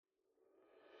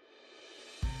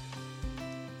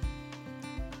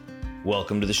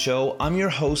Welcome to the show. I'm your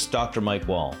host, Dr. Mike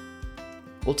Wall.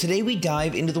 Well, today we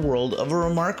dive into the world of a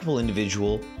remarkable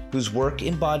individual whose work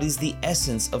embodies the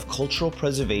essence of cultural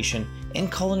preservation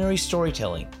and culinary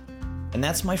storytelling. And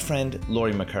that's my friend,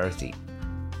 Lori MacCarthy.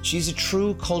 She's a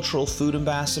true cultural food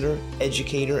ambassador,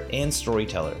 educator, and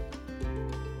storyteller.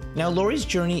 Now, Lori's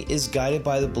journey is guided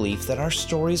by the belief that our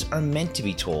stories are meant to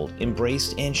be told,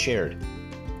 embraced, and shared.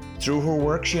 Through her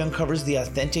work, she uncovers the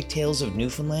authentic tales of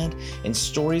Newfoundland and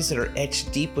stories that are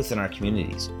etched deep within our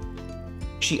communities.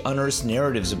 She unearths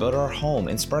narratives about our home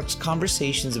and sparks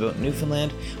conversations about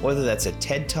Newfoundland, whether that's a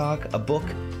TED Talk, a book,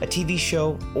 a TV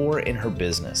show, or in her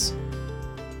business.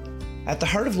 At the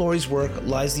heart of Lori's work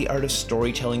lies the art of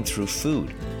storytelling through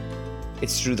food.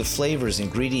 It's through the flavors,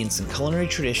 ingredients, and culinary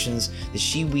traditions that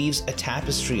she weaves a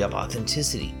tapestry of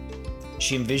authenticity.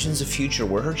 She envisions a future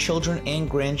where her children and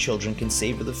grandchildren can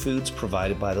savor the foods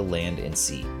provided by the land and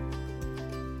sea.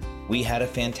 We had a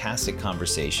fantastic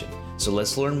conversation, so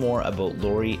let's learn more about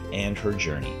Lori and her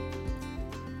journey.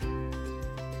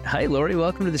 Hi, Lori.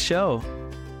 Welcome to the show.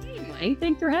 Hey, Mike.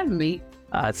 Thanks for having me.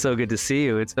 It's so good to see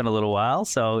you. It's been a little while,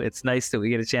 so it's nice that we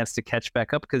get a chance to catch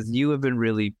back up because you have been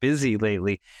really busy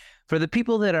lately. For the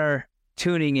people that are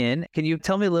tuning in, can you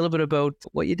tell me a little bit about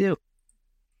what you do?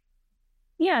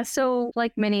 Yeah, so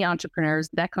like many entrepreneurs,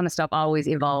 that kind of stuff always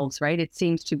evolves, right? It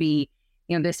seems to be,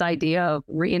 this idea of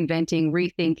reinventing,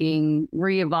 rethinking,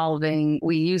 re-evolving.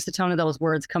 We used a ton of those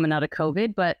words coming out of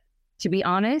COVID, but to be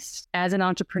honest, as an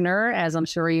entrepreneur, as I'm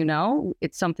sure you know,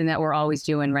 it's something that we're always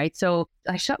doing, right? So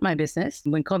I shut my business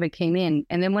when COVID came in,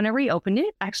 and then when I reopened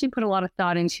it, I actually put a lot of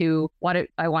thought into what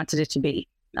I wanted it to be.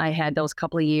 I had those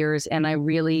couple of years, and I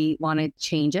really wanted to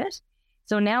change it.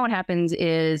 So now what happens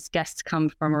is guests come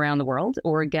from around the world,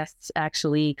 or guests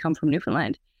actually come from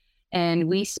Newfoundland. And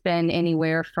we spend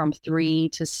anywhere from 3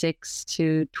 to 6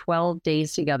 to 12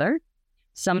 days together.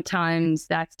 Sometimes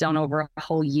that's done over a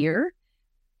whole year.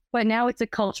 But now it's a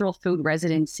cultural food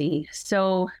residency.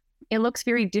 So it looks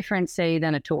very different, say,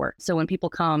 than a tour. So when people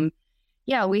come,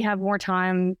 yeah, we have more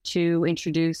time to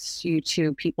introduce you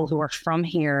to people who are from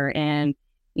here. And,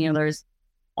 there's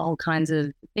all kinds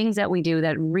of things that we do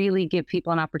that really give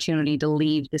people an opportunity to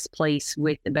leave this place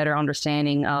with a better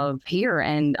understanding of here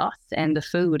and us and the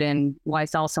food and why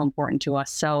it's all so important to us.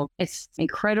 So it's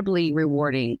incredibly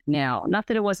rewarding now. Not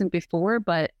that it wasn't before,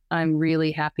 but I'm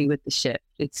really happy with the shift.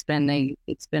 It's been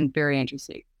very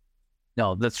interesting.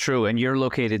 No, that's true. And you're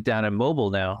located down in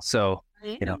Mobile now. So,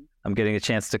 I'm getting a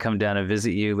chance to come down and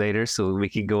visit you later so we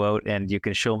can go out and you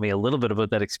can show me a little bit about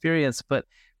that experience. But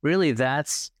really,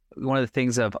 that's one of the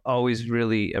things I've always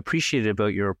really appreciated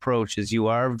about your approach is you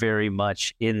are very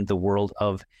much in the world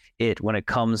of it when it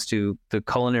comes to the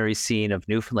culinary scene of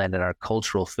Newfoundland and our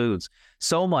cultural foods.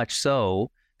 So much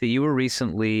so that you were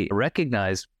recently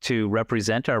recognized to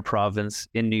represent our province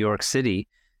in New York City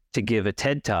to give a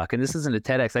TED Talk. And this isn't a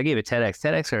TEDx. I gave a TEDx.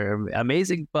 TEDx are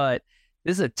amazing, but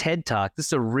this is a TED Talk. This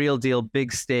is a real deal,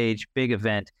 big stage, big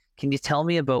event. Can you tell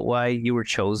me about why you were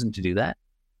chosen to do that?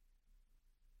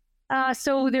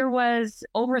 So there was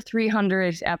over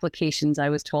 300 applications, I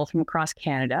was told, from across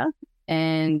Canada.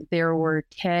 And there were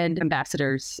TED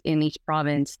ambassadors in each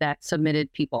province that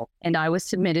submitted people. And I was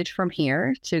submitted from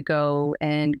here to go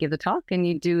and give the talk. And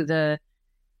you do the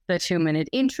 2-minute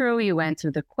intro, you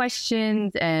answer the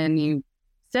questions, and you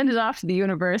send it off to the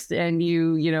universe. And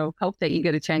you hope that you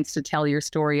get a chance to tell your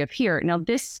story of here. Now,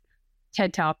 this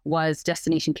TED Talk was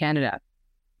Destination Canada.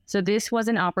 So this was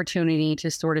an opportunity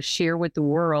to sort of share with the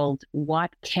world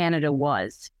what Canada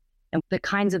was and the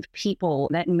kinds of people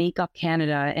that make up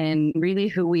Canada and really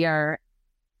who we are.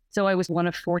 So I was one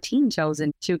of 14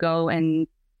 chosen to go and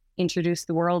introduce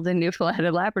the world in Newfoundland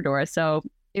and Labrador. So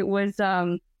it was,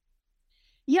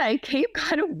 it came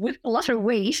kind of with a lot of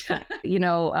weight.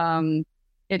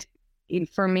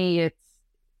 For me, it's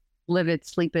live it,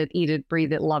 sleep it, eat it,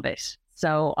 breathe it, love it.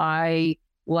 So I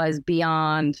was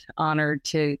beyond honored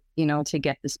to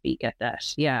get to speak at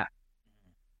that. Yeah.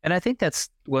 And I think that's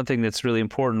one thing that's really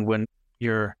important when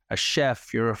you're a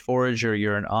chef, you're a forager,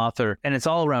 you're an author, and it's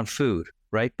all around food,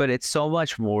 right? But it's so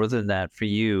much more than that for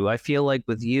you. I feel like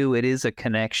with you, it is a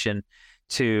connection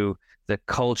to the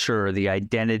culture, the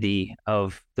identity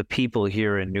of the people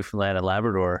here in Newfoundland and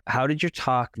Labrador. How did your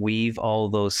talk weave all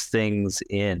those things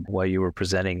in while you were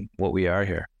presenting what we are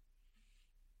here?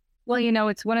 Well,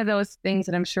 it's one of those things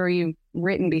that I'm sure you've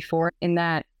written before in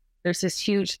that there's this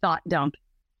huge thought dump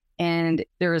and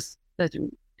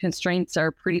the constraints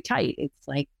are pretty tight. It's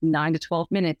like 9 to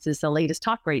 12 minutes is the latest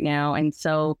talk right now. And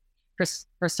so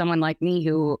for someone like me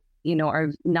who,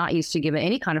 are not used to giving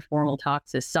any kind of formal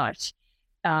talks as such,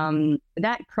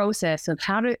 that process of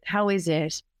how is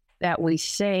it that we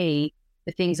say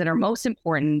the things that are most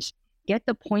important, get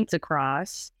the points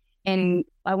across. And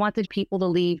I wanted people to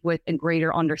leave with a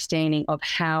greater understanding of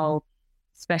how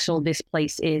special this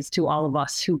place is to all of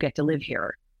us who get to live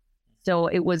here. So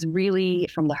it was really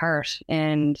from the heart,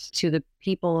 and to the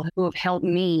people who have helped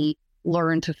me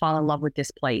learn to fall in love with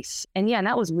this place. And yeah,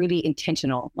 that was really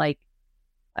intentional. Like,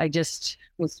 I just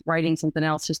was writing something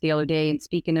else just the other day and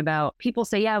speaking about, people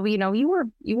say, yeah, well,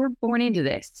 you were born into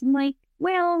this. I'm like,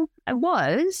 well, I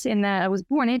was, in that I was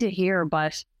born into here,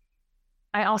 but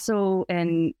I also,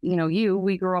 and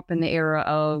we grew up in the era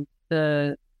of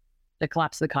the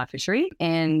collapse of the cod fishery,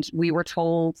 and we were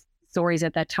told stories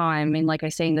at that time. And like I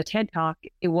say in the TED Talk,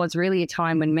 it was really a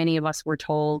time when many of us were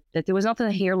told that there was nothing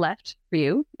here left for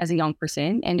you as a young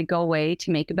person and to go away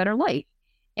to make a better life.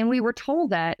 And we were told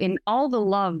that, in all the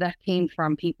love that came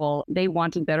from people, they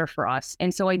wanted better for us.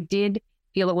 And so I did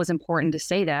feel it was important to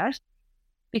say that,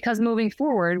 because moving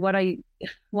forward,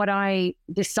 what I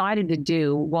decided to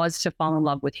do was to fall in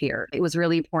love with here. It was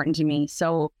really important to me.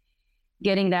 So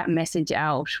getting that message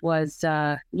out was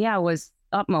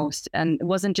utmost. And it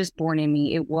wasn't just born in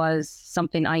me. It was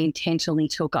something I intentionally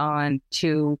took on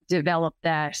to develop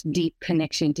that deep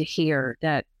connection to here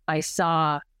that I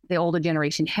saw the older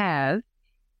generation have.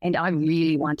 And I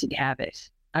really wanted to have it.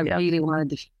 I really wanted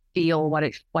to feel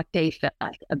what they felt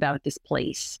about this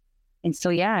place. And so,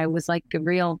 yeah, it was like a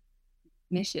real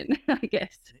mission, I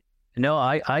guess. No,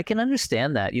 I can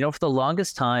understand that. For the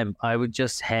longest time, I would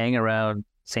just hang around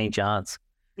St. John's.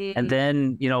 Mm-hmm. And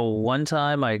then, one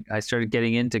time I started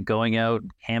getting into going out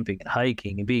camping and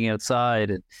hiking and being outside.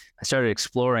 And I started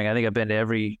exploring. I think I've been to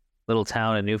every little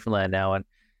town in Newfoundland now. And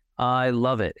I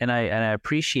love it. And I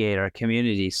appreciate our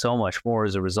community so much more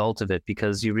as a result of it,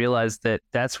 because you realize that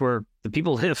that's where the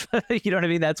people live. You know what I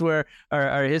mean? That's where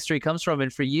our history comes from.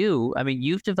 And for you, I mean,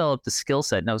 you've developed a skill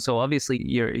set now. So obviously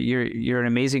you're an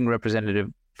amazing representative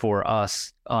for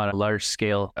us on a large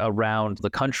scale around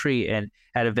the country and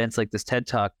at events like this TED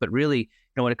Talk. But really,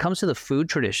 when it comes to the food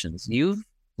traditions, you've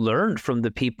learned from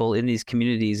the people in these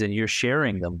communities and you're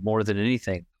sharing them more than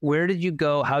anything. Where did you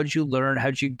go? How did you learn? How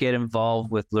did you get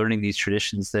involved with learning these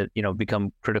traditions that,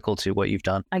 become critical to what you've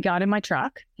done? I got in my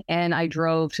truck and I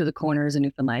drove to the corners of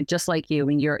Newfoundland, just like you.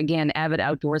 And you're, again, avid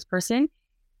outdoors person.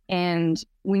 And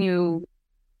when you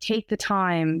take the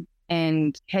time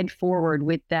and head forward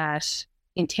with that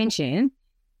intention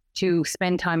to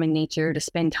spend time in nature, to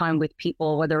spend time with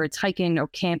people, whether it's hiking or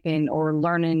camping or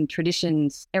learning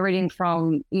traditions, everything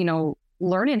from,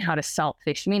 learning how to salt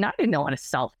fish. I mean, I didn't know how to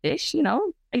salt fish,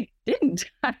 I didn't.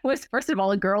 I was, first of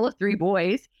all, a girl of 3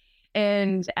 boys.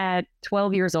 And at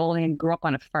 12 years old, I grew up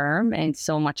on a farm, and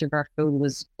so much of our food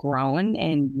was grown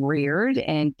and reared,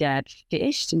 and Dad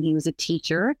fished, and he was a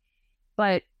teacher.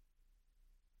 But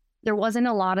there wasn't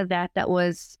a lot of that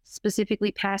was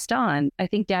specifically passed on. I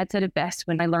think Dad said it best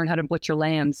when I learned how to butcher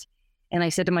lambs. And I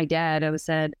said to my dad, I was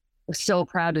so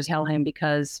proud to tell him,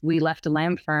 because we left a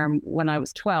lamb farm when I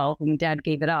was 12 and Dad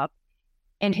gave it up.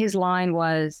 And his line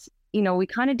was, we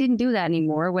kind of didn't do that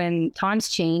anymore when times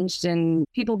changed and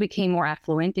people became more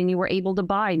affluent and you were able to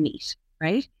buy meat,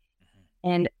 right? Mm-hmm.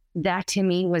 And that to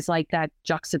me was like that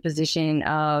juxtaposition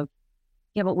of,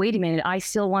 yeah, but wait a minute, I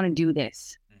still want to do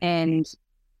this. Mm-hmm. And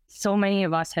so many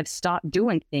of us have stopped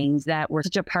doing things that were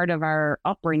such a part of our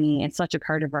upbringing and such a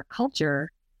part of our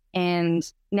culture. And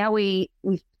now we've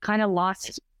kind of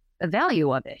lost the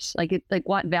value of it. Like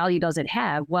what value does it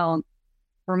have? Well,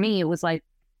 for me, it was like,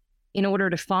 in order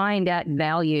to find that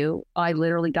value, I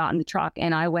literally got in the truck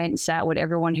and I went and sat with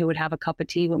everyone who would have a cup of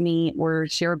tea with me or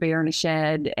share a beer in a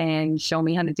shed and show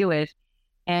me how to do it.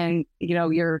 And,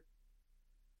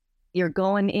 you're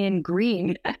going in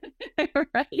green,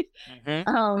 right?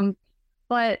 Mm-hmm.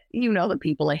 But the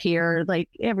people are here, like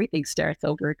everything starts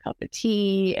over a cup of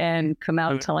tea and come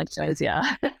out telling us,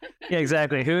 yeah. Yeah,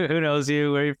 exactly. Who knows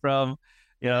you? Where are you from?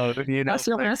 What's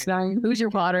your last name? Who's your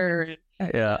water?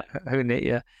 Yeah.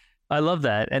 Yeah. I love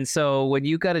that. And so when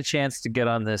you got a chance to get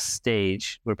on this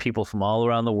stage where people from all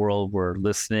around the world were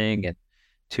listening and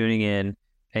tuning in,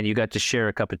 and you got to share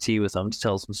a cup of tea with them to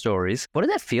tell some stories, what did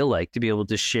that feel like to be able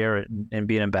to share it and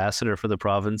be an ambassador for the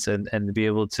province and to be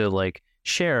able to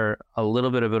share a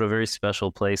little bit about a very special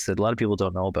place that a lot of people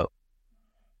don't know about?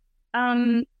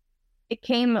 It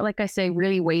came, like I say,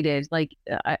 really weighted.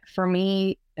 For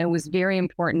me, it was very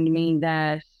important to me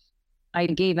that I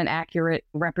gave an accurate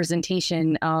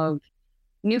representation of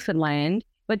Newfoundland,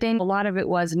 but then a lot of it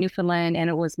was Newfoundland and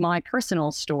it was my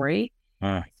personal story.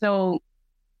 So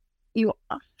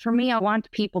for me, I want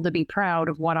people to be proud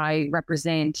of what I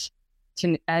represent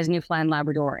as Newfoundland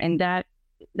Labrador. And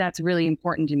that's really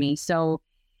important to me. So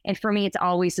And for me, it's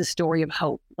always a story of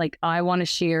hope. Like, I want to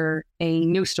share a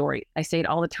new story. I say it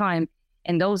all the time.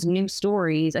 And those new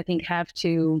stories, I think, have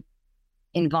to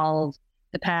involve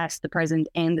the past, the present,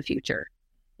 and the future.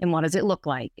 And what does it look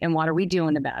like? And what are we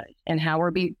doing about it? And how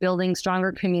are we building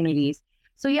stronger communities?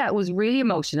 So yeah, it was really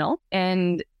emotional.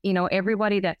 And,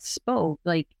 everybody that spoke,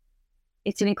 like,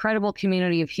 it's an incredible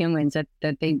community of humans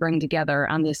that they bring together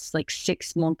on this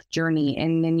 6-month journey.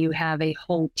 And then you have a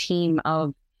whole team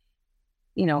of,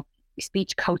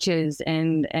 speech coaches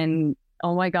and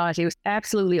oh my gosh, it was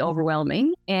absolutely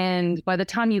overwhelming. And by the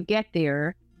time you get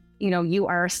there, you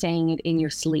are saying it in your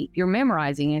sleep. You're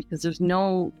memorizing it because there's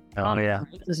no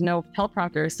there's no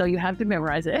teleprompter, so you have to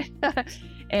memorize it.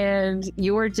 And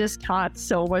you are just taught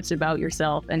so much about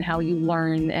yourself and how you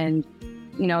learn and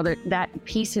that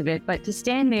piece of it. But to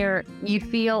stand there,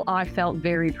 I felt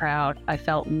very proud. I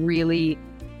felt really,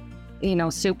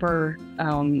 super,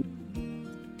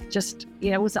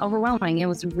 it was overwhelming. It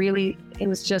was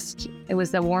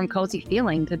a warm, cozy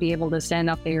feeling to be able to stand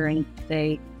up there and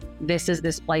say, this is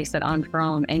this place that I'm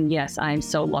from. And yes, I'm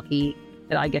so lucky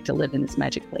that I get to live in this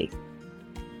magic place.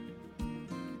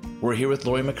 We're here with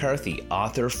Lori MacCarthy,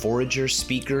 author, forager,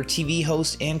 speaker, TV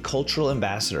host, and cultural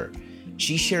ambassador.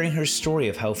 She's sharing her story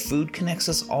of how food connects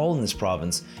us all in this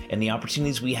province and the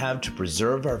opportunities we have to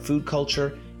preserve our food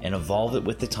culture and evolve it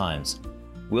with the times.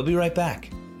 We'll be right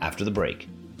back after the break.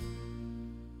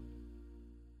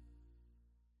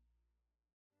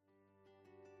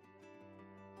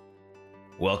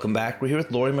 Welcome back. We're here with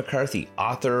Lori MacCarthy,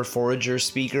 author, forager,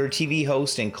 speaker, TV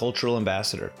host, and cultural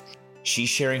ambassador. She's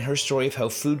sharing her story of how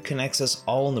food connects us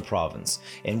all in the province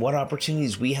and what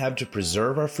opportunities we have to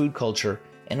preserve our food culture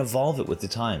and evolve it with the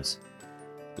times.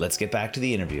 Let's get back to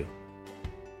the interview.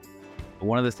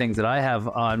 One of the things that I have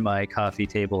on my coffee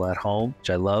table at home,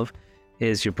 which I love,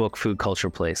 is your book, Food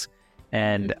Culture Place.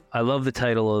 And I love the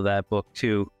title of that book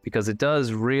too, because it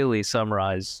does really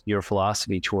summarize your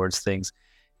philosophy towards things.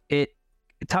 It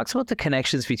talks about the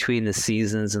connections between the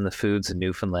seasons and the foods in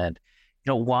Newfoundland.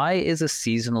 Why is a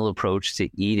seasonal approach to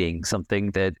eating something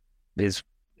that is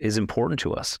important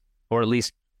to us, or at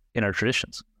least in our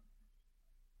traditions?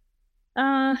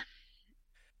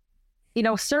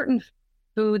 Certain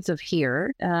foods of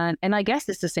here, and I guess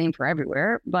it's the same for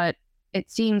everywhere, but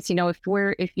it seems,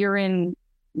 if you're in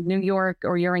New York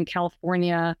or you're in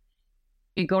California,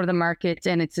 you go to the markets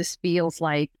and it just feels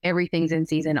like everything's in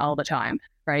season all the time,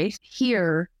 right?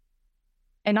 Here,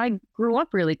 and I grew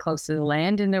up really close to the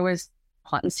land, and there was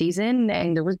hunting season,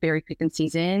 and there was berry picking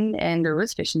season, and there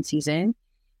was fishing season.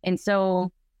 And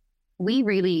so we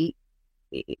really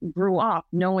grew up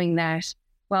knowing that,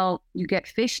 well, you get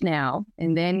fish now,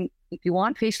 and then if you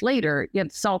want fish later, you have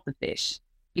to salt the fish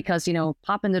because,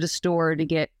 pop into the store to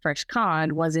get fresh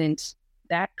cod wasn't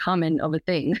that common of a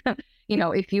thing.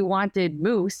 If you wanted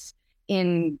moose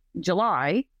in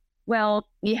July, well,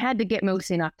 you had to get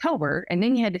moose in October, and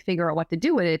then you had to figure out what to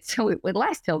do with it so it would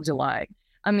last till July.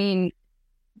 I mean,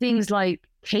 things like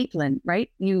capelin, right?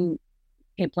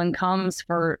 Capelin comes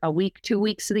for a week, 2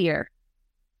 weeks of the year.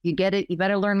 You get it, you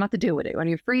better learn what to do with it. When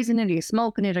you're freezing it, are you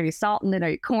smoking it, are you salting it, are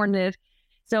you corning it?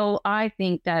 So I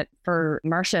think that for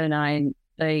Marcia and I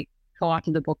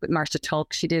co-authored the book with Marcia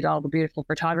Tulk. She did all the beautiful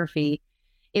photography.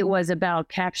 It was about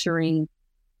capturing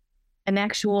an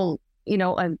actual,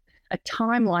 a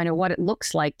timeline of what it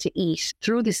looks like to eat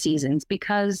through the seasons,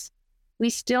 because we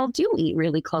still do eat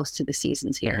really close to the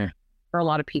seasons here for a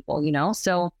lot of people,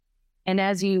 So, and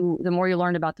the more you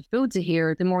learn about the foods of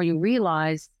here, the more you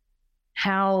realize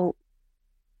how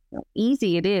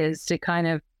easy it is to kind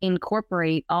of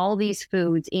incorporate all these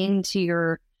foods into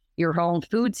your own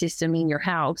food system in your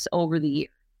house over the year.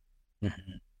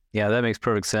 Mm-hmm. Yeah, that makes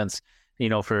perfect sense.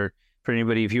 For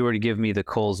anybody, if you were to give me the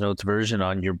Coles Notes version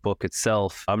on your book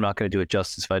itself, I'm not going to do it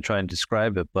justice if I try and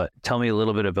describe it, but tell me a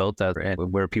little bit about that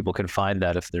and where people can find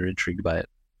that if they're intrigued by it.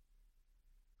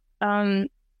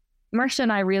 Marcia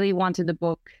and I really wanted the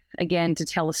book, again, to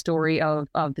tell a story of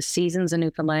the seasons in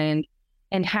Newfoundland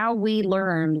and how we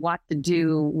learned what to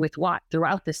do with what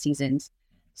throughout the seasons.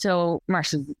 So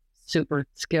Marcia's super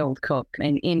skilled cook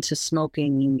and into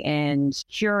smoking and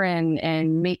curing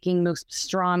and making moose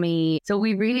pastrami. So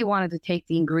we really wanted to take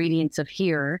the ingredients of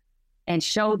here and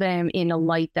show them in a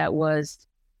light that was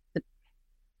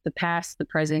the past, the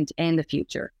present, and the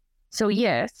future. So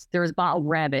yes, there's bottled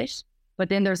rabbit, but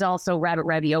then there's also rabbit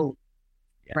ravioli,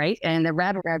 right? And the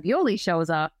rabbit ravioli shows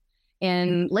up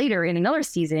and later in another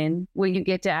season when you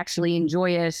get to actually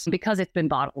enjoy it because it's been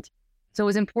bottled. So it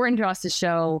was important to us to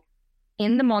show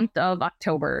in the month of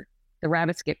October, the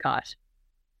rabbits get caught.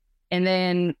 And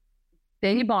then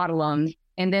you bottle them,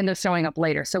 and then they're showing up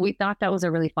later. So we thought that was a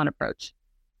really fun approach.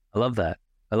 I love that.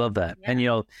 I love that. Yeah.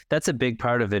 And, that's a big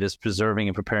part of it is preserving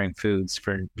and preparing foods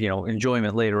for,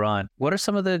 enjoyment later on. What are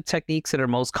some of the techniques that are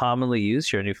most commonly used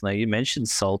here in Newfoundland? You mentioned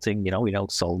salting, we know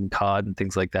salt and cod and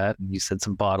things like that. And you said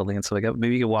some bottling and stuff like that.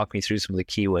 Maybe you can walk me through some of the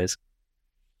key ways.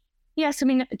 Yes. I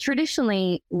mean,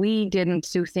 traditionally, we didn't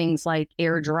do things like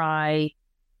air dry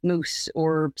moose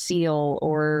or seal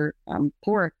or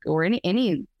pork or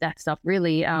any of that stuff,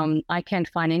 really. I can't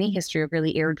find any history of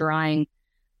really air drying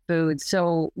food.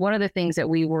 So one of the things that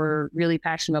we were really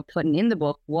passionate about putting in the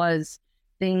book was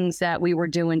things that we were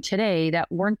doing today that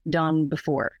weren't done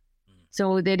before.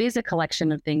 So that is a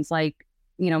collection of things like,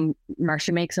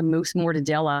 Marcia makes a moose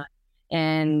mortadella,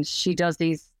 and she does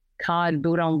these cod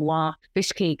boudin blanc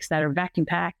fish cakes that are vacuum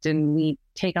packed, and we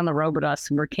take on the road with us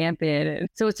and we're camping. And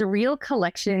so it's a real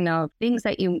collection of things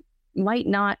that you might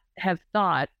not have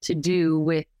thought to do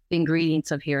with the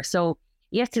ingredients of here. So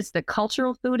yes, it's the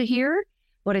cultural food of here,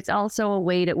 but it's also a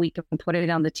way that we can put it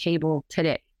on the table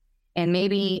today, and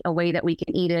maybe a way that we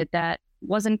can eat it that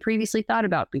wasn't previously thought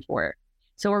about before.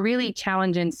 So we're really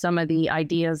challenging some of the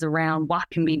ideas around what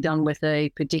can be done with a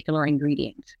particular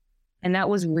ingredient. And that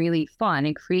was really fun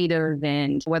and creative.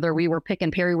 And whether we were picking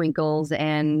periwinkles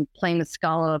and playing with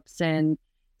scallops, and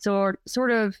so sort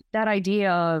of that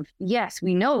idea of, yes,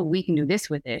 we know we can do this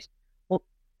with it. Well,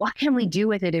 what can we do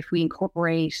with it if we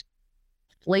incorporate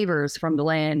flavors from the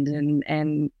land?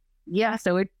 And yeah,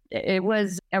 so it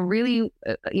was a really,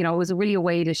 it was really a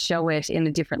way to show it in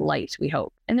a different light, we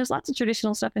hope. And there's lots of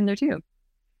traditional stuff in there too.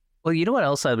 Well, you know what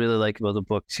else I really like about the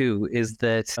book too is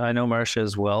that I know Marcia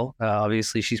as well.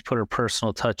 Obviously, she's put her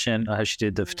personal touch in how she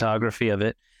did the photography of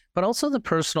it, but also the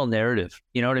personal narrative.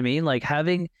 You know what I mean? Like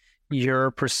having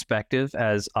your perspective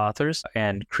as authors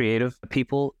and creative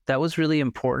people, that was really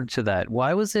important to that.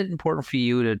 Why was it important for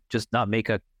you to just not make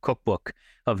a cookbook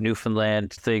of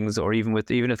Newfoundland things, or even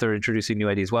if they're introducing new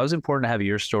ideas? Why was it important to have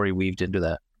your story weaved into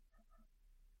that?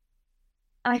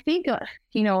 I think,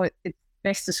 it's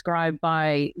best described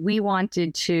by, we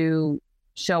wanted to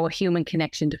show a human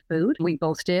connection to food. We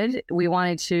both did. We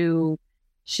wanted to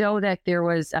show that there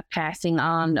was a passing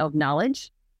on of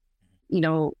knowledge.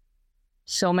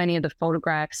 So many of the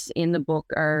photographs in the book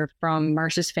are from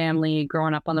Marcia's family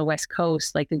growing up on the West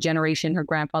Coast, like the generation, her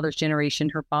grandfather's generation,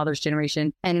 her father's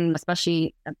generation. And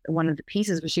especially one of the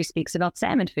pieces where she speaks about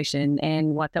salmon fishing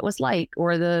and what that was like,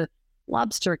 or the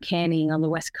lobster canning on the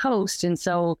West Coast. And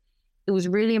so it was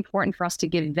really important for us to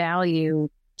give value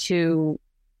to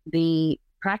the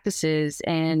practices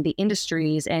and the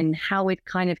industries and how it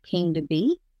kind of came to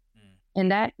be.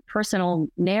 And that personal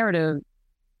narrative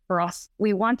for us,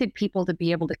 we wanted people to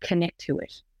be able to connect to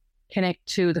it, connect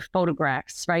to the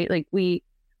photographs, right? Like we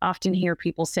often hear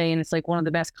people say, and it's like one of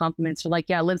the best compliments, they're like,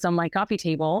 yeah, it lives on my coffee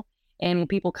table. And when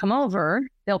people come over,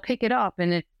 they'll pick it up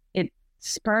and it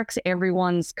sparks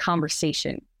everyone's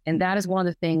conversation. And that is one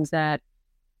of the things that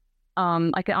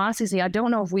I can honestly say, I don't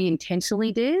know if we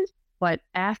intentionally did, but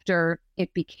after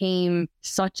it became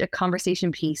such a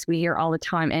conversation piece we hear all the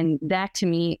time. And that to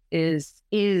me is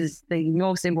the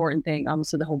most important thing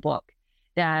almost of the whole book,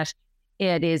 that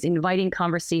it is inviting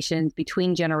conversations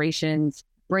between generations,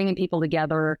 bringing people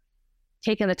together,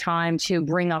 taking the time to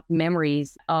bring up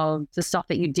memories of the stuff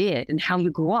that you did and how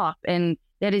you grew up. And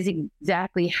that is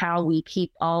exactly how we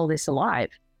keep all this alive.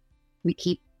 We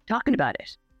keep talking about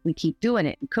it. We keep doing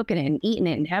it and cooking it and eating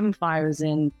it and having fires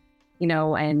and,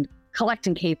 and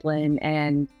collecting capelin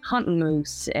and hunting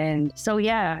moose. And so,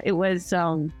 yeah, it was,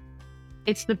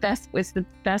 it's the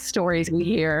best stories we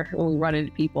hear when we run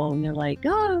into people and they're like,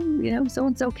 oh,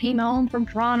 so-and-so came home from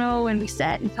Toronto and we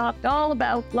sat and talked all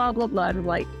about blah, blah, blah. And I'm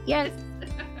like, yes.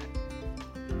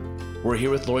 We're here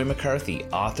with Lori MacCarthy,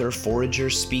 author, forager,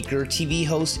 speaker, TV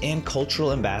host, and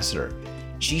cultural ambassador.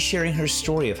 She's sharing her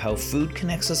story of how food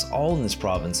connects us all in this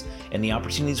province and the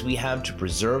opportunities we have to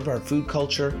preserve our food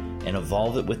culture and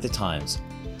evolve it with the times.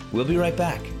 We'll be right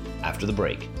back after the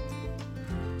break.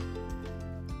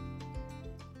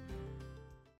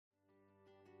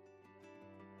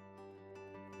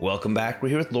 Welcome back. We're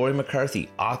here with Lori MacCarthy,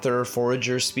 author,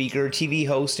 forager, speaker, TV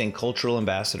host, and cultural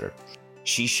ambassador.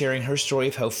 She's sharing her story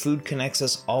of how food connects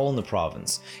us all in the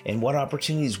province and what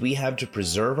opportunities we have to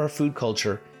preserve our food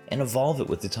culture and evolve it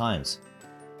with the times.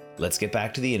 Let's get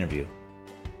back to the interview.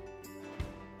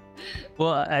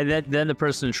 Well, then the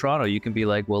person in Toronto, you can be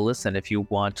like, well, listen, if you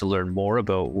want to learn more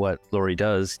about what Lori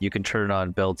does, you can turn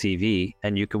on Bell TV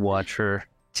and you can watch her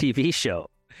TV show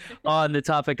on the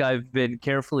topic I've been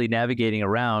carefully navigating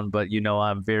around, but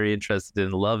I'm very interested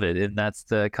and love it. And that's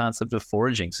the concept of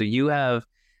foraging. So you have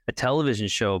a television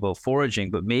show about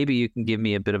foraging, but maybe you can give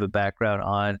me a bit of a background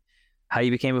on how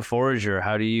you became a forager.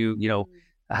 How do you,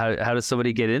 How does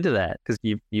somebody get into that? Because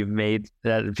you've made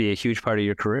that be a huge part of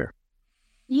your career.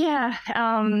 Yeah.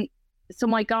 So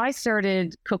my guy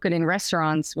started cooking in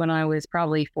restaurants when I was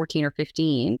probably 14 or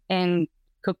 15 and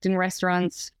cooked in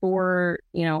restaurants for,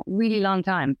 really long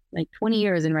time, like 20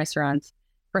 years in restaurants,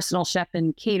 personal chef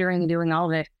and catering and doing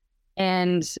all of it.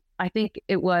 And I think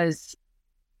it was,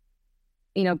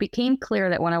 became clear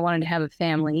that when I wanted to have a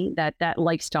family, that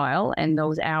lifestyle and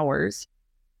those hours,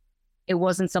 it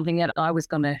wasn't something that I was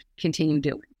going to continue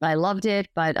doing. I loved it,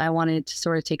 but I wanted to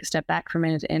sort of take a step back from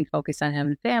it and focus on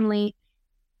having a family.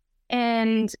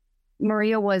 And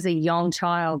Maria was a young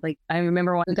child. Like, I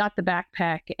remember when I got the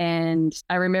backpack, and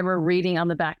I remember reading on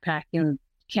the backpack,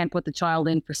 can't put the child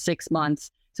in for 6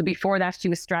 months. So before that, she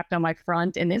was strapped on my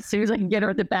front. And as soon as I could get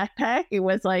her the backpack, it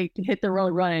was like hit the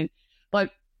road running.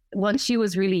 But when she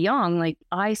was really young, like,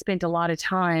 I spent a lot of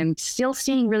time still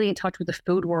staying really in touch with the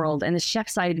food world and the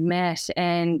chefs I'd met.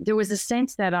 And there was a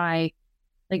sense that I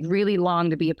really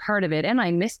longed to be a part of it. And I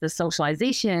missed the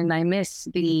socialization. I miss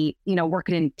the,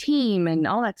 working in a team and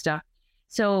all that stuff.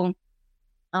 So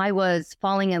I was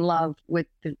falling in love with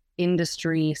the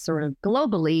industry sort of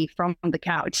globally from the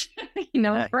couch,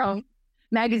 from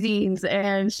magazines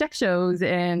and chef shows.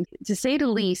 And to say the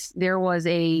least, there was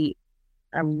a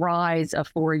rise of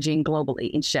foraging globally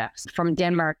in chefs, from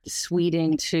Denmark to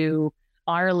Sweden to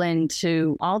Ireland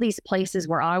to all these places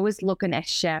where I was looking at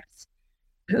chefs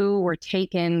who were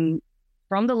taken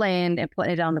from the land and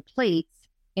putting it on the plates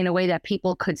in a way that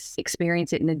people could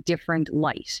experience it in a different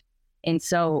light. And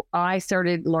so I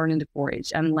started learning to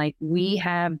forage. I'm like, we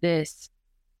have this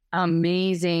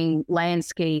amazing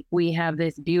landscape. We have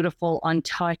this beautiful,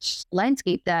 untouched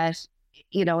landscape that,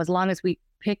 as long as we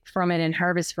pick from it and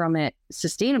harvest from it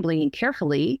sustainably and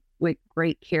carefully with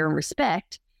great care and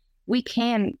respect, we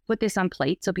can put this on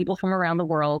plates so people from around the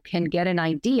world can get an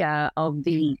idea of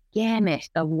the gamut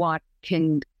of what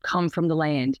can come from the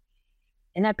land.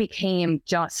 And that became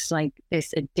just like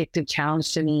this addictive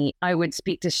challenge to me. I would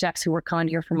speak to chefs who were coming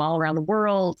here from all around the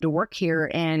world to work here,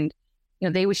 and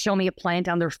they would show me a plant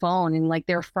on their phone and like,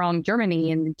 they're from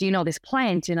Germany and do you know this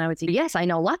plant? And I would say, yes, I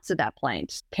know lots of that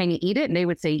plant. Can you eat it? And they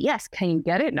would say, yes. Can you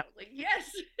get it? And I was like,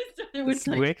 yes. So there was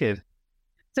wicked.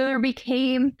 So there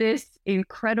became this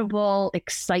incredible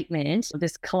excitement,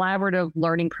 this collaborative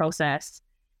learning process.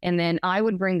 And then I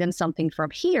would bring them something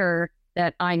from here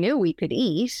that I knew we could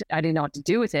eat. I didn't know what to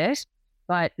do with it,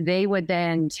 but they would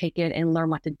then take it and learn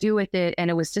what to do with it. And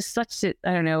it was just it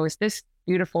was this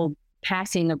beautiful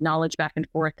passing of knowledge back and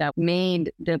forth that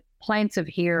made the plants of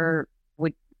here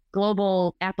with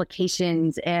global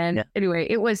applications. And Anyway,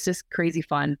 it was just crazy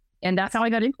fun. And that's how I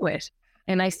got into it.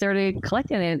 And I started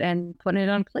collecting it and putting it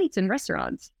on plates in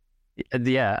restaurants.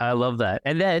 Yeah, I love that.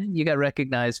 And then you got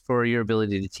recognized for your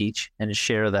ability to teach and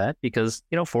share that because,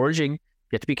 foraging,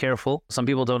 you have to be careful. Some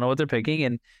people don't know what they're picking,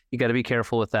 and you got to be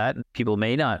careful with that. And people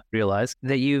may not realize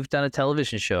that you've done a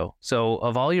television show. So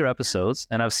of all your episodes,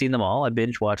 and I've seen them all, I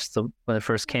binge watched them when it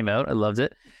first came out. I loved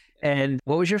it. And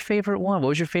what was your favorite one? What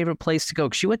was your favorite place to go?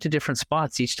 Because you went to different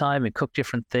spots each time and cooked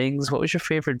different things. What was your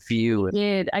favorite view?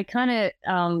 I kind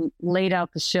of laid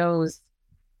out the shows,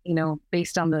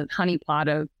 based on the honeypot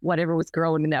of whatever was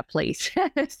growing in that place.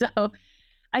 So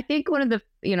I think one of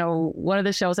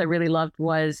the shows I really loved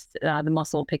was the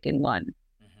mussel picking one,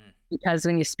 because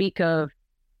when you speak of,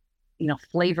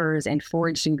 flavors and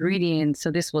foraged ingredients, so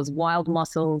this was wild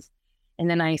mussels, and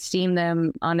then I steam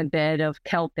them on a bed of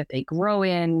kelp that they grow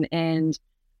in, and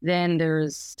then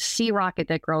there's sea rocket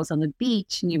that grows on the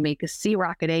beach, and you make a sea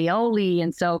rocket aioli,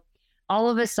 and so all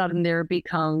of a sudden there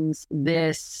becomes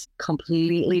this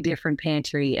completely different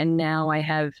pantry, and now I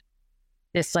have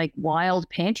this like wild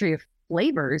pantry of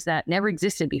flavors that never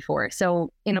existed before.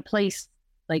 So in a place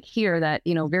like here that,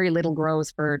 very little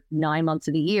grows for 9 months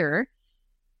of the year,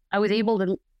 I was able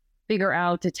to figure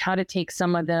out how to take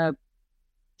some of the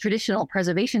traditional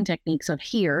preservation techniques of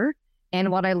here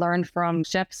and what I learned from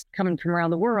chefs coming from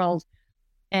around the world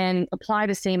and apply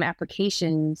the same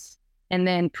applications and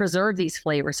then preserve these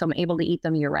flavors so I'm able to eat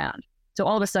them year round. So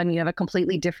all of a sudden you have a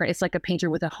completely different, it's like a painter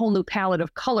with a whole new palette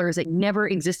of colors that never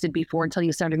existed before until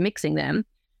you started mixing them.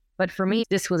 But for me,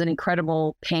 this was an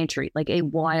incredible pantry, like a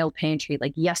wild pantry.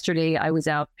 Like yesterday, I was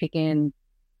out picking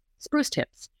spruce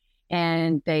tips,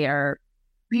 and they are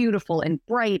beautiful and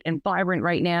bright and vibrant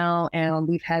right now. And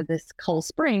we've had this cold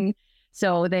spring,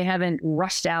 so they haven't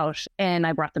rushed out. And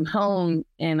I brought them home,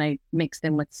 and I mixed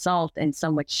them with salt and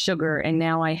some with sugar. And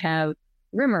now I have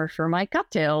rimmer for my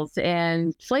cocktails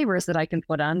and flavors that I can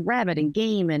put on rabbit and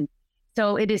game. And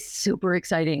so it is super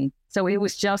exciting. So it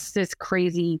was just this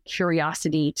crazy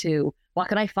curiosity to what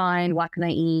can I find? What can I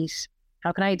eat?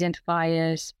 How can I identify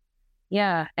it?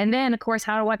 Yeah. And then, of course,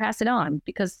 how do I pass it on?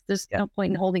 Because there's no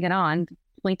point in holding it on.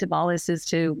 The point of all this is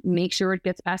to make sure it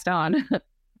gets passed on.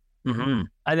 Mm-hmm.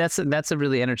 That's a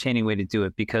really entertaining way to do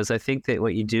it, because I think that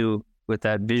what you do with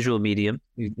that visual medium,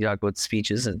 you talk about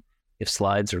speeches and if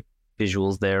slides or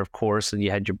visuals there, of course, and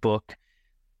you had your book,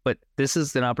 but this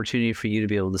is an opportunity for you to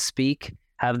be able to speak,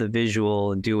 have the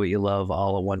visual, and do what you love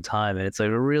all at one time. And it's like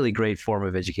a really great form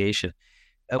of education.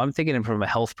 I'm thinking from a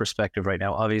health perspective right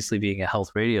now, obviously being a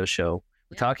health radio show,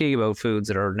 we're talking about foods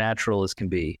that are natural as can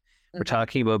be. We're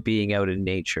talking about being out in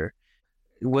nature.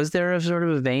 Was there a sort of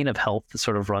a vein of health that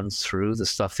sort of runs through the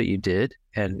stuff that you did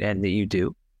and that you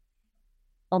do?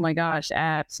 Oh my gosh,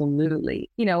 absolutely.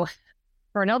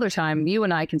 For another time, you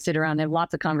and I can sit around and have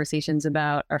lots of conversations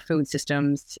about our food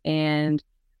systems and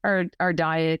our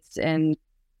diets, and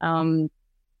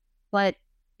but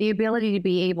the ability to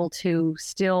be able to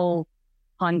still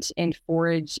hunt and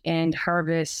forage and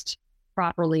harvest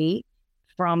properly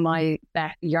from my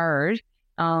backyard,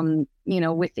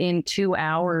 within 2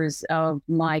 hours of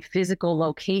my physical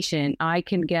location, I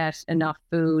can get enough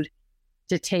food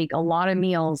to take a lot of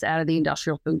meals out of the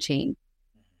industrial food chain.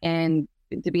 And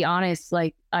to be honest,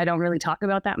 I don't really talk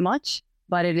about that much,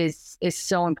 but it is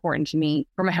so important to me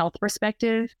from a health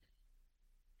perspective.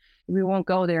 We won't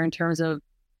go there in terms of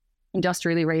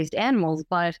industrially raised animals,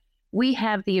 but we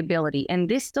have the ability, and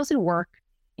this doesn't work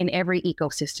in every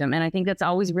ecosystem. And I think that's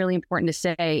always really important to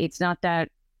say. It's not that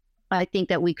I think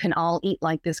that we can all eat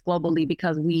like this globally,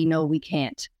 because we know we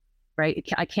can't, right?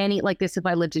 I can't eat like this if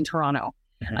I lived in Toronto.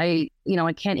 Mm-hmm.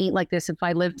 I can't eat like this if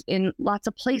I lived in lots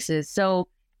of places. So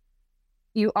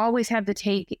you always have to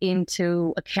take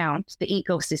into account the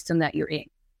ecosystem that you're in.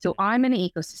 So I'm in an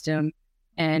ecosystem,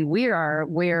 and we are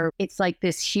where it's like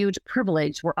this huge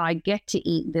privilege where I get to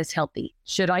eat this healthy.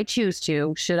 Should I choose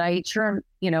to? Should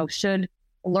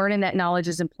learning that knowledge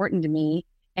is important to me,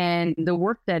 and the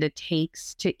work that it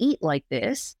takes to eat like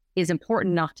this is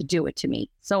important enough to do it to me.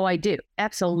 So I do.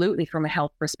 Absolutely. From a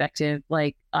health perspective,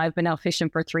 I've been out fishing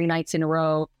for 3 nights in a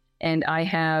row, and I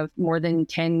have more than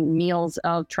 10 meals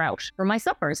of trout for my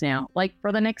suppers now,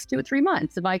 for the next 2 or 3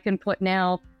 months. If I can put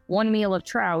now 1 meal of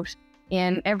trout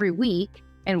in every week,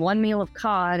 and 1 meal of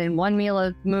cod, and 1 meal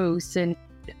of moose. And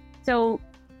so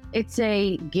it's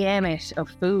a gamut of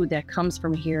food that comes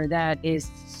from here that is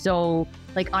so,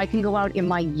 I can go out in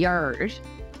my yard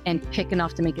and pick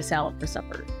enough to make a salad for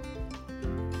supper.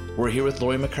 We're here with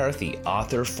Lori MacCarthy,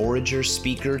 author, forager,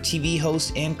 speaker, TV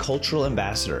host, and cultural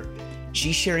ambassador.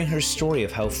 She's sharing her story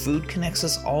of how food connects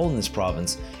us all in this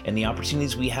province and the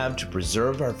opportunities we have to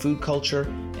preserve our food culture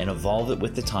and evolve it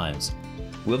with the times.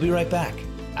 We'll be right back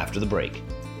after the break.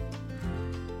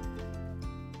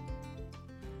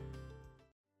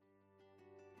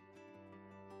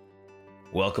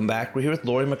 Welcome back. We're here with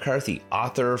Lori MacCarthy,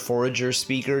 author, forager,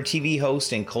 speaker, TV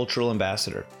host, and cultural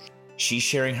ambassador. She's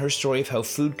sharing her story of how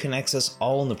food connects us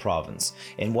all in the province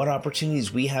and what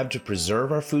opportunities we have to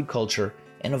preserve our food culture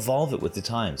and evolve it with the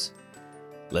times.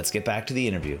 Let's get back to the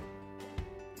interview.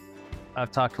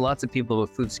 I've talked to lots of people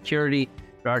about food security.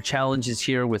 There are challenges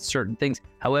here with certain things.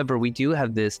 However, we do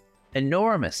have this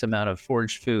enormous amount of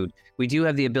foraged food. We do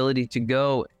have the ability to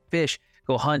go fish,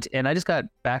 go hunt. And I just got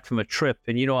back from a trip,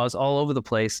 and I was all over the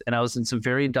place, and I was in some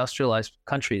very industrialized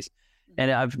countries. And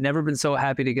I've never been so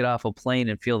happy to get off a plane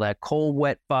and feel that cold,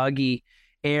 wet, foggy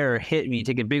air hit me,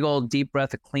 take a big old deep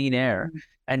breath of clean air,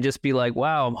 and just be like,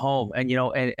 wow, I'm home. And,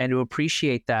 and to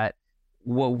appreciate that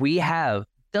what we have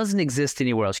doesn't exist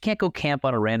anywhere else. You can't go camp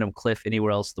on a random cliff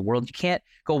anywhere else in the world. You can't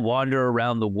go wander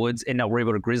around the woods and not worry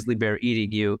about a grizzly bear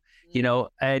eating you,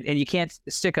 and you can't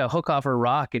stick a hook off a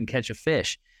rock and catch a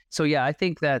fish. So yeah, I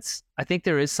think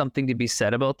there is something to be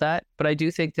said about that. But I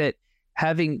do think that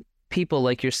having people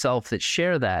like yourself that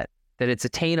share that it's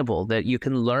attainable, that you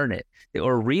can learn it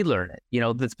or relearn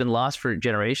it, that's been lost for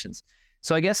generations.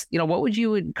 So I guess, what would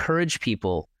you encourage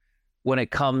people when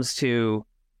it comes to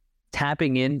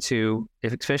tapping into,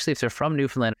 especially if they're from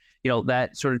Newfoundland,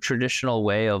 that sort of traditional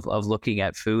way of looking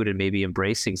at food and maybe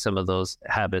embracing some of those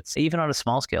habits, even on a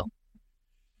small scale?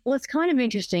 Well, it's kind of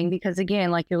interesting because, again,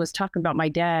 like I was talking about my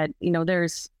dad,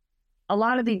 there's a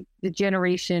lot of the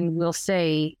generation will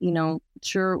say,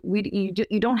 sure,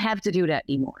 you don't have to do that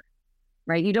anymore,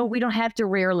 right? We don't have to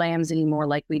rear lambs anymore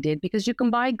like we did, because you can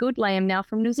buy good lamb now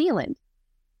from New Zealand,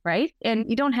 right? And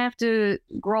you don't have to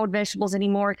grow vegetables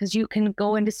anymore because you can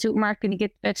go into supermarket and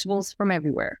get vegetables from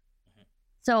everywhere. Mm-hmm.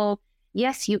 So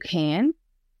yes, you can,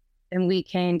 and we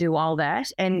can do all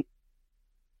that. And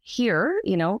here,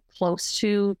 close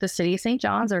to the city of St.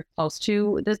 John's or close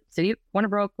to the city of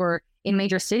Warnbrook or in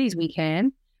major cities, we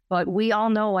can. But we all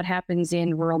know what happens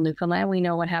in rural Newfoundland. We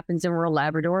know what happens in rural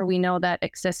Labrador. We know that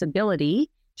accessibility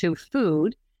to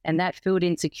food and that food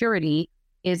insecurity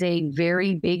is a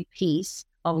very big piece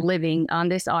of living on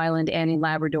this island and in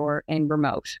Labrador and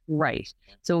remote, right?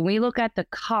 So when we look at the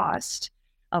cost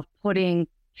of putting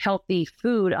healthy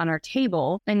food on our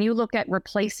table, and you look at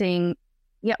replacing,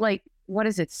 like, what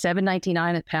is it,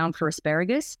 $7.99 a pound for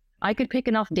asparagus? I could pick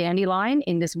enough dandelion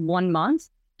in this 1 month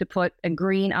to put a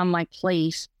green on my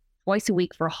plate twice a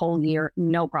week for a whole year,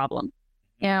 no problem.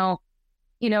 Now,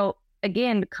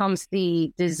 again comes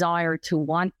the desire to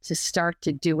want to start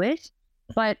to do it,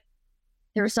 but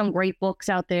there are some great books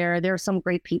out there. There are some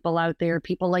great people out there,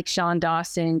 people like Sean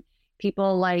Dawson,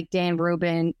 people like Dan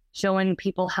Rubin, showing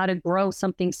people how to grow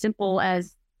something simple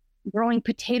as growing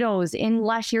potatoes in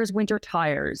last year's winter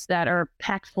tires that are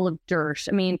packed full of dirt.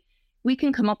 I mean, we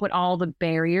can come up with all the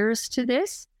barriers to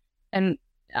this, and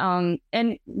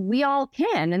we all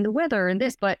can, and the weather and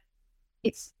this, but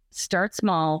it's start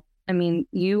small. I mean,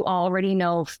 you already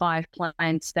know 5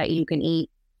 plants that you can eat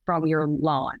from your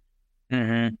lawn.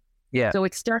 Mm-hmm. Yeah. So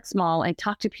it starts small and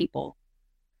talk to people.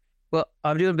 Well,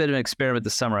 I'm doing a bit of an experiment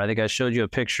this summer. I think I showed you a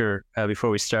picture before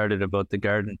we started about the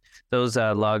garden. Those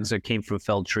logs that came from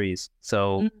felled trees.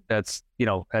 So that's,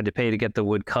 had to pay to get the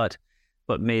wood cut,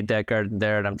 but made that garden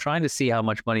there. And I'm trying to see how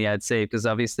much money I'd save, because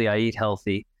obviously I eat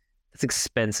healthy. It's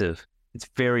expensive. It's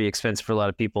very expensive for a lot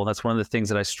of people. And that's one of the things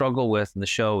that I struggle with in the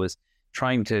show, is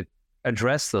trying to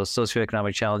address those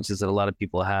socioeconomic challenges that a lot of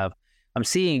people have. I'm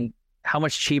seeing how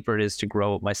much cheaper it is to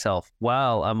grow it myself,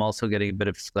 while I'm also getting a bit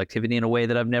of selectivity in a way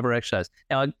that I've never exercised.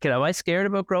 Now, am I scared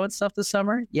about growing stuff this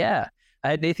summer? Yeah. I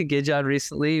had Nathan Gidge on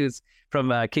recently, who's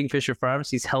from Kingfisher Farms.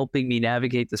 He's helping me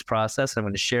navigate this process. I'm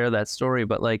going to share that story,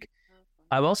 but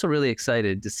I'm also really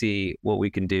excited to see what we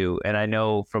can do. And I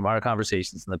know from our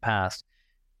conversations in the past,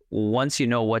 once you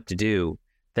know what to do,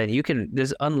 then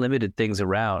there's unlimited things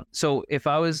around. So if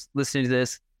I was listening to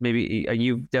this, maybe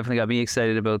you've definitely got me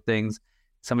excited about things.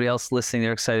 Somebody else listening,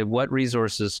 they're excited. What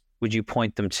resources would you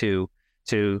point them to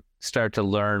start to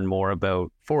learn more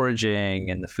about foraging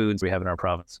and the foods we have in our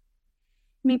province?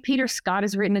 I mean, Peter Scott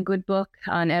has written a good book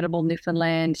on edible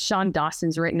Newfoundland. Sean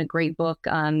Dawson's written a great book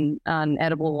on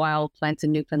edible wild plants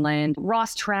in Newfoundland.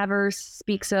 Ross Travers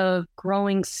speaks of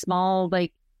growing small.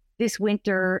 Like this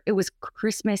winter, it was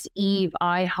Christmas Eve,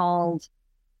 I hauled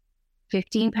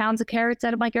 15 pounds of carrots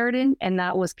out of my garden, and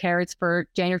that was carrots for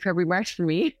January, February, March for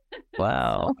me.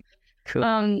 Wow.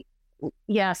 Cool.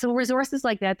 So resources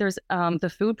like that. There's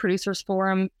the Food Producers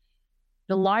Forum.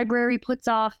 The library puts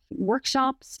off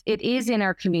workshops. It is in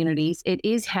our communities. It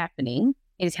is happening.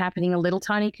 It is happening in little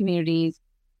tiny communities.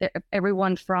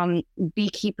 Everyone from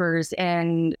beekeepers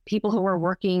and people who are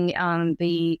working on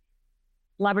the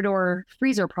Labrador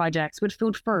freezer projects with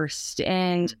Food First.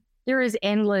 And there is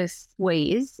endless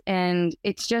ways. And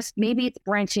it's just, maybe it's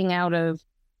branching out of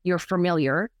your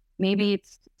familiar. Maybe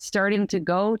it's starting to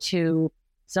go to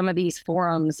some of these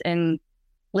forums and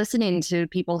listening to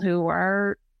people who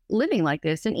are living like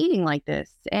this and eating like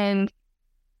this. And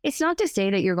it's not to say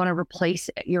that you're going to replace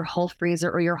your whole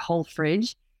freezer or your whole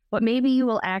fridge, but maybe you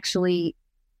will actually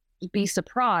be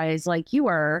surprised, like you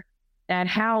are, at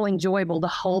how enjoyable the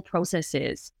whole process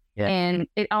is. Yeah. And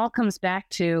it all comes back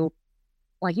to,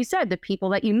 like you said, the people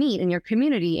that you meet in your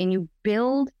community, and you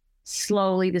build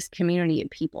slowly this community of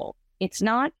people. It's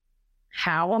not,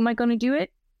 how am I going to do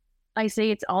it? I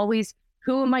say it's always,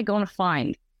 who am I going to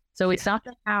find? So it's not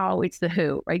the how, it's the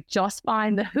who, right? Just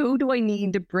find the who do I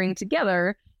need to bring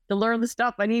together to learn the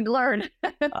stuff I need to learn.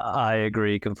 I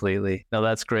agree completely. No,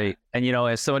 that's great. And,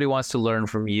 if somebody wants to learn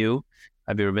from you,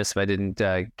 I'd be remiss if I didn't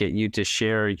get you to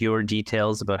share your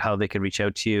details about how they can reach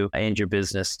out to you and your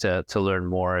business to learn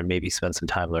more and maybe spend some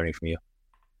time learning from you.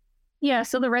 Yeah,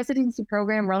 so the residency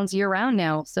program runs year round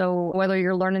now. So whether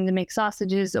you're learning to make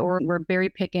sausages or we're berry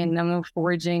picking, I'm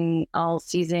foraging all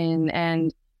season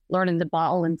and learning to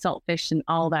bottle and salt fish and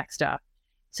all that stuff.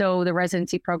 So the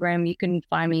residency program, you can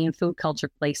find me in Food Culture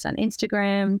Place on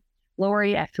Instagram,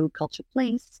 Lori at Food Culture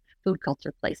Place,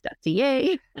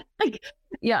 foodcultureplace.ca.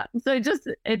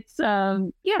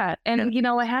 So And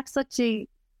I have such a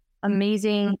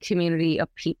amazing community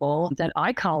of people that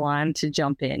I call on to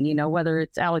jump in, whether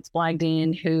it's Alex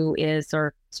Blagden,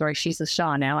 she's a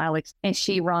Shaw now, Alex, and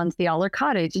she runs the Aller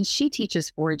Cottage, and she teaches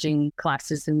foraging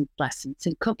classes and lessons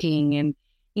and cooking. And,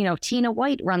 Tina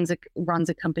White runs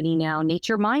a company now,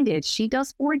 Nature Minded. She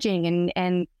does foraging.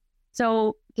 And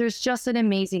so there's just an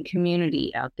amazing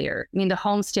community out there. I mean, the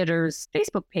Homesteaders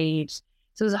Facebook page.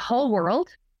 So there's a whole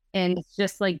world, and it's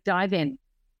just like dive in.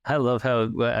 I love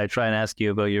how I try and ask you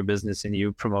about your business and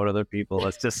you promote other people.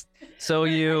 That's just so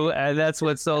you, and that's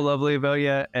what's so lovely about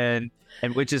you, and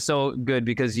which is so good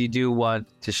because you do want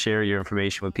to share your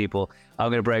information with people. I'm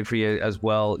going to brag for you as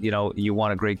well. You know, you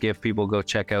want a great gift. People go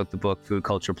check out the book, Food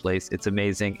Culture Place. It's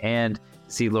amazing. And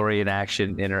see Lori in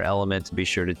action in her element. Be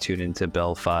sure to tune into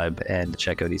Bell 5 and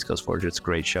check out East Coast Forager. It's a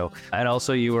great show. And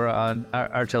also you were on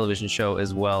our television show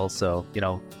as well. So, you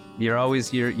know, you're out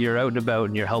and about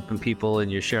and you're helping people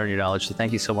and you're sharing your knowledge. So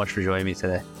thank you so much for joining me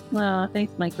today. Well,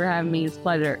 thanks, Mike, for having me. It's a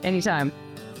pleasure. Anytime.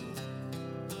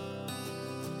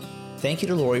 Thank you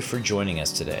to Lori for joining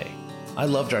us today. I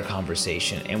loved our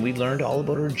conversation, and we learned all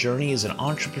about her journey as an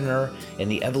entrepreneur and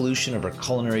the evolution of her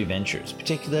culinary ventures,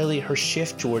 particularly her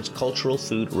shift towards cultural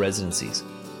food residencies.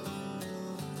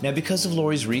 Now, because of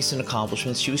Lori's recent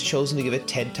accomplishments, she was chosen to give a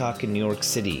TED Talk in New York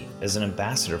City as an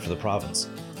ambassador for the province.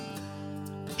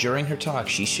 During her talk,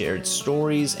 she shared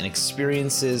stories and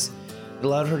experiences that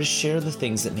allowed her to share the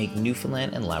things that make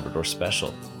Newfoundland and Labrador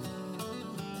special.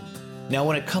 Now,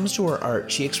 when it comes to her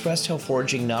art, she expressed how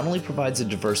foraging not only provides a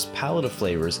diverse palette of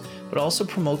flavors, but also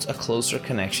promotes a closer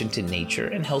connection to nature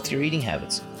and healthier eating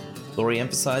habits. Lori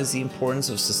emphasized the importance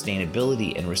of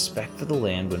sustainability and respect for the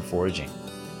land when foraging.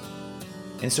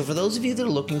 And so for those of you that are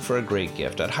looking for a great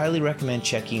gift, I'd highly recommend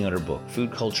checking out her book,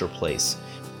 Food Culture Place.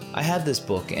 I have this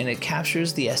book, and it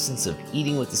captures the essence of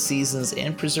eating with the seasons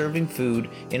and preserving food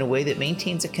in a way that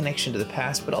maintains a connection to the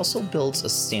past, but also builds a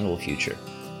sustainable future.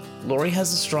 Lori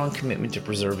has a strong commitment to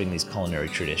preserving these culinary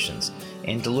traditions,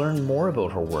 and to learn more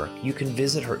about her work, you can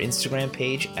visit her Instagram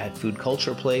page at Food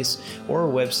Culture Place or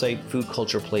her website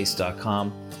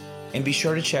foodcultureplace.com, and be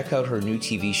sure to check out her new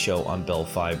TV show on Bell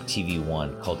 5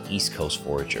 TV1 called East Coast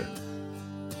Forager.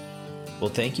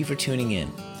 Well, thank you for tuning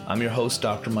in. I'm your host,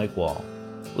 Dr. Mike Wall.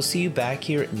 We'll see you back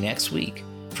here next week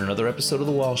for another episode of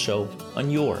The Wall Show on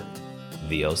your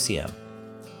VOCM.